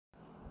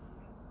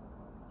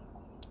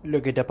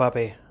Look at the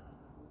puppy.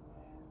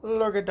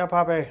 Look at the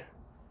puppy.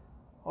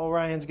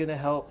 Orion's gonna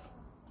help.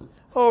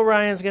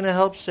 Orion's gonna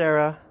help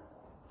Sara.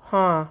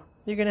 Huh?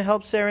 You're gonna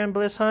help Sara and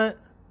Bliss hunt?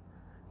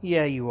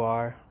 Yeah, you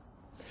are.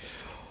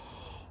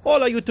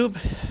 Hola, YouTube.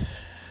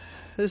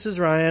 This is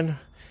Ryan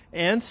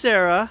and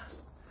Sara.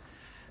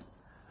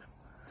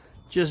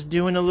 Just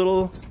doing a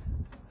little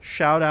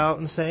shout out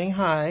and saying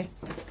hi.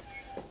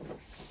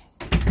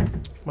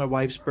 My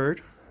wife's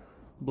bird,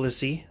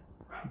 Blissy.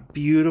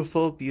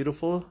 Beautiful,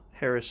 beautiful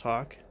Harris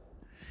hawk.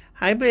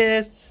 Hi,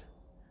 Bliss.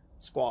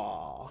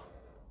 Squaw.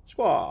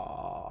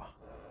 Squaw.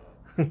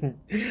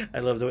 I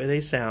love the way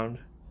they sound.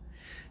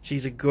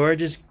 She's a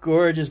gorgeous,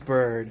 gorgeous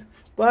bird.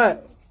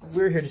 But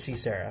we're here to see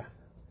Sara.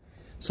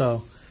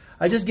 So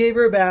I just gave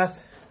her a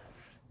bath.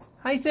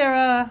 Hi,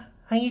 Sara.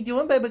 How you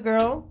doing, baby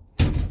girl?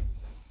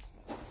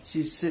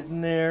 She's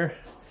sitting there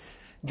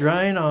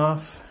drying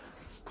off.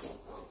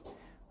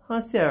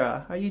 Huh,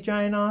 Sara? Are you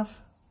drying off?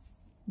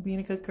 Being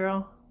a good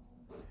girl?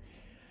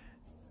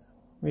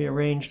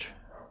 Rearranged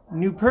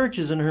new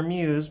perches in her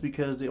mews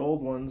because the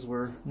old ones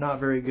were not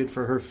very good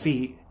for her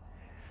feet.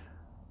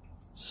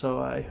 So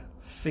I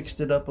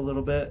fixed it up a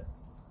little bit.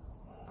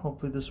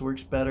 Hopefully this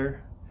works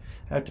better.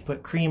 I have to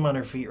put cream on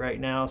her feet right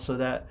now so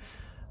that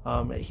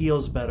it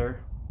heals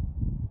better,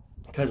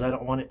 because I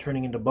don't want it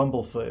turning into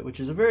bumblefoot, which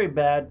is a very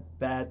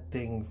bad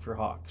thing for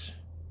hawks.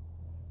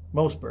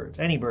 Most birds,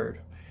 any bird.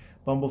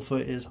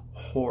 Bumblefoot is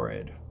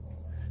horrid.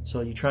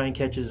 So you try and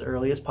catch it as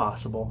early as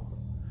possible.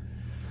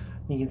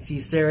 You can see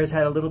Sara's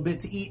had a little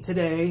bit to eat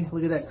today.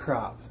 Look at that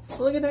crop.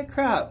 Look at that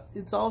crop.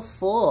 It's all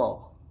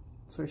full.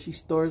 That's where she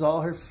stores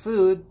all her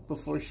food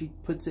before she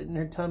puts it in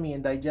her tummy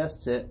and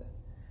digests it.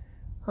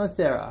 Huh,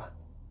 Sara?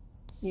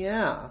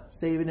 Yeah,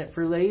 saving it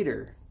for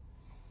later.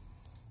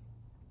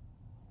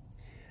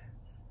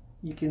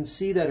 You can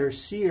see that her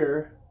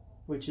cere,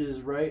 which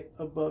is right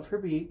above her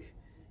beak,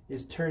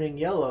 is turning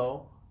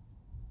yellow.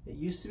 It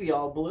used to be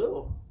all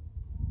blue,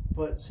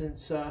 but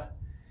since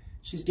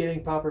she's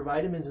getting proper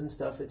vitamins and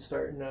stuff, it's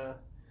starting to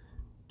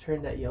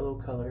turn that yellow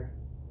color.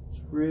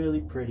 It's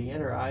really pretty,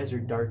 and her eyes are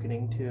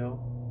darkening too.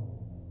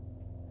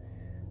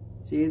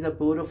 She's a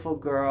beautiful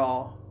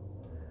girl.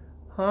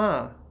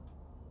 Huh?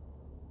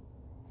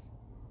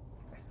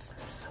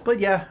 But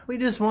yeah, we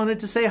just wanted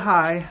to say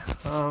hi.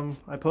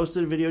 I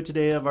posted a video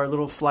today of our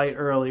little flight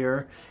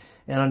earlier,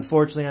 and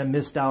unfortunately I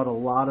missed out a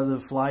lot of the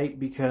flight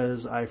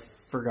because I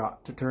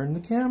forgot to turn the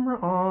camera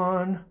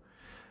on.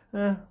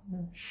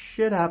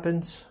 Shit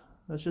happens.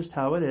 That's just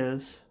how it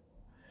is.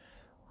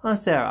 Huh,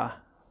 Sara?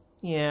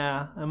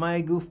 Yeah, am I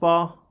a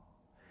goofball?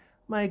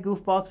 Am I a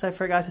goofball because I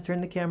forgot to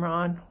turn the camera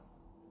on?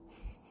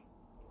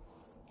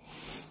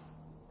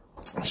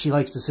 She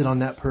likes to sit on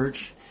that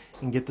perch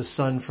and get the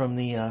sun from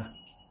the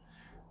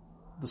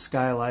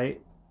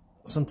skylight.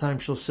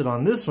 Sometimes she'll sit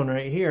on this one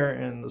right here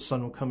and the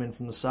sun will come in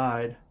from the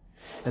side.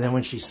 And then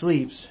when she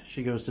sleeps,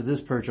 she goes to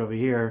this perch over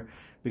here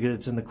because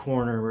it's in the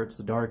corner where it's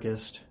the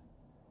darkest.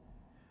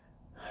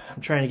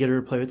 I'm trying to get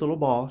her to play with the little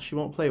ball. She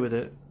won't play with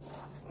it.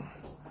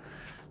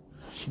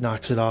 She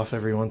knocks it off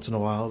every once in a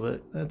while,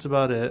 but that's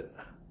about it.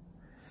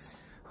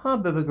 Huh,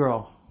 baby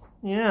girl?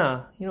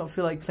 Yeah, you don't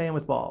feel like playing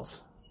with balls?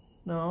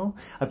 No?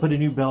 I put a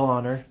new bell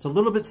on her. It's a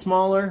little bit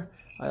smaller.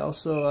 I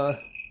also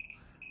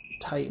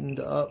tightened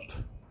up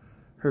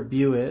her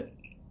buet.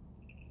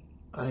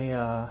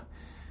 I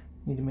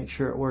need to make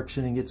sure it works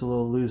in and gets a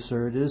little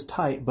looser. It is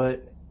tight,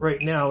 but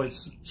right now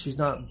she's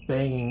not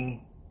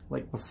banging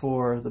like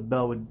before. The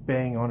bell would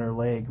bang on her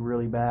leg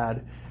really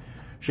bad.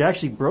 She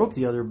actually broke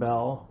the other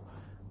bell,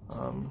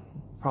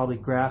 probably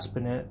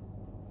grasping it.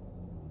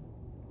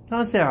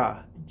 Oh,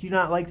 Sara, did you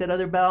not like that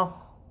other bell?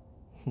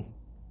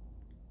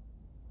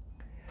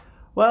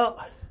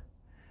 Well,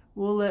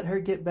 we'll let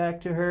her get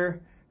back to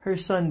her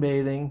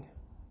sunbathing.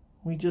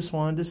 We just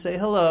wanted to say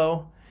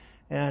hello,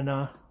 and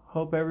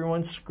hope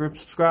everyone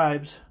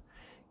subscribes,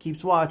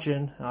 keeps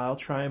watching. I'll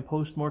try and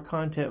post more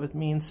content with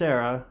me and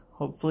Sara.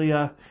 Hopefully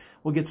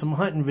we'll get some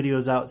hunting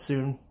videos out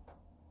soon.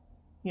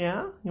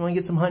 Yeah? You want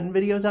to get some hunting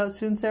videos out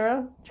soon,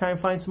 Sara? Try and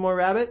find some more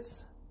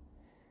rabbits?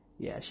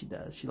 Yeah, she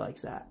does. She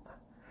likes that.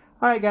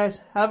 Alright guys,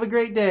 have a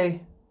great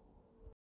day.